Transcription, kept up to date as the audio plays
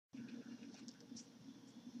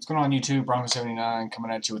What's going on YouTube? Bronco79 coming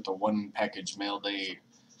at you with the one package mail day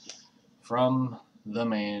from the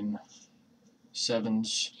man,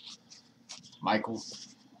 Sevens, Michael.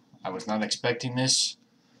 I was not expecting this.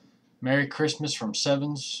 Merry Christmas from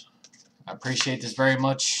Sevens. I appreciate this very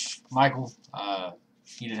much, Michael.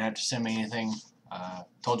 You didn't have to send me anything.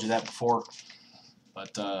 Told you that before.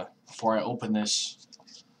 But before I open this,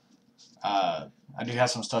 I do have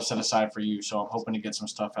some stuff set aside for you, so I'm hoping to get some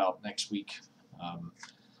stuff out next week.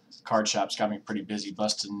 Card shop's got me pretty busy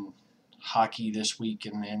busting hockey this week,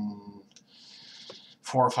 and then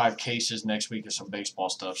 4 or 5 cases next week of some baseball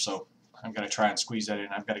stuff. So I'm going to try and squeeze that in.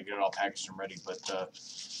 I've got to get it all packaged and ready. But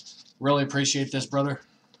really appreciate this, brother.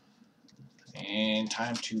 And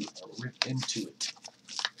time to rip into it.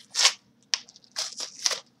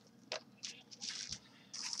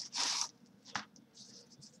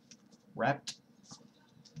 Wrapped.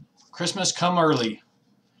 Christmas come early.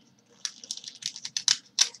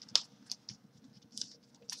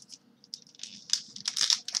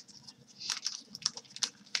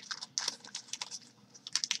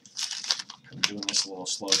 I'm doing this a little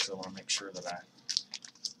slow because I want to make sure that I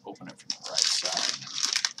open it from the right side.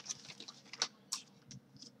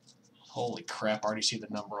 Holy crap, I already see the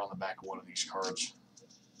number on the back of one of these cards.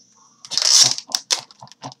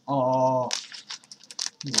 Oh,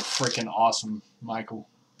 you are freaking awesome, Michael.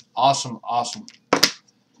 Awesome, awesome.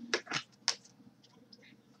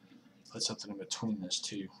 Put something in between this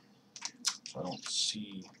too, so I don't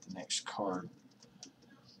see the next card.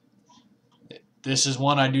 This is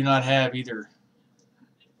one I do not have either.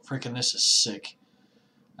 Freaking, this is sick.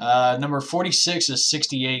 Number 46 is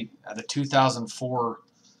 68 out of 2004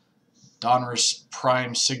 Donruss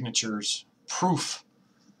Prime Signatures. Proof.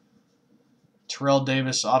 Terrell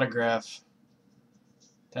Davis autograph.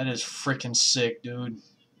 That is freaking sick, dude.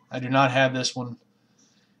 I do not have this one.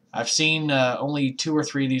 I've seen only 2 or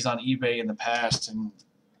 3 of these on eBay in the past and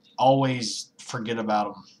always forget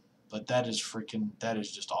about them. But that is freaking, that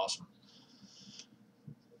is just awesome.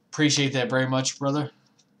 Appreciate that very much, brother.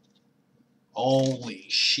 Holy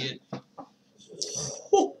shit.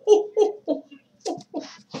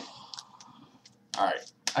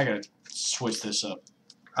 Alright, I gotta switch this up.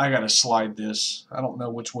 I gotta slide this. I don't know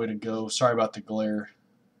which way to go. Sorry about the glare.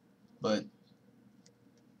 But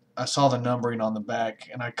I saw the numbering on the back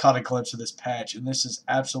and I caught a glimpse of this patch, and this is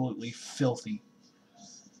absolutely filthy.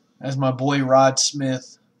 As my boy Rod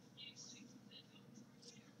Smith.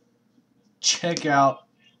 Check out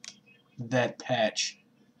that patch.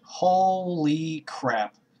 Holy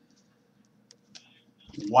crap.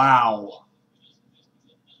 Wow.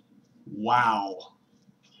 Wow.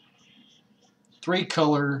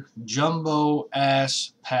 3-color jumbo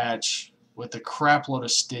ass patch with a crap load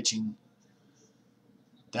of stitching.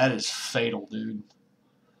 That is fatal, dude.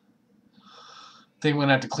 I think I'm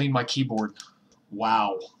gonna have to clean my keyboard.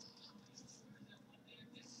 Wow.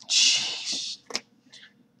 Jeez.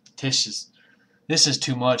 This is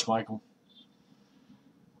too much, Michael.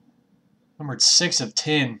 Numbered 6 of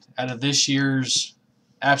 10 out of this year's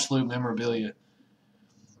absolute memorabilia.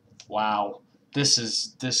 Wow. This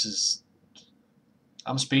is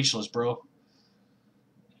I'm speechless, bro.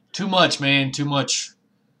 Too much, man. Too much.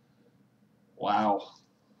 Wow.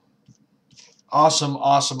 Awesome,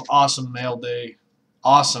 awesome, awesome mail day.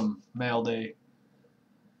 Awesome mail day.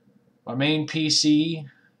 My main PC,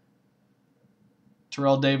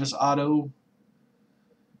 Terrell Davis auto,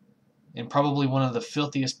 and probably one of the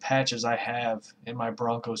filthiest patches I have in my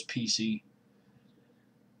Broncos PC.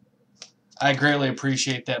 I greatly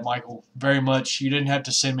appreciate that, Michael, very much. You didn't have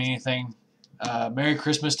to send me anything. Merry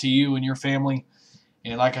Christmas to you and your family.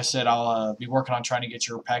 And like I said, I'll be working on trying to get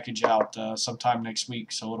your package out sometime next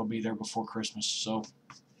week, so it'll be there before Christmas. So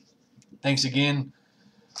thanks again.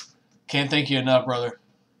 Can't thank you enough, brother.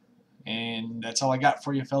 And that's all I got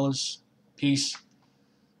for you, fellas. Peace.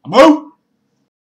 I'm out.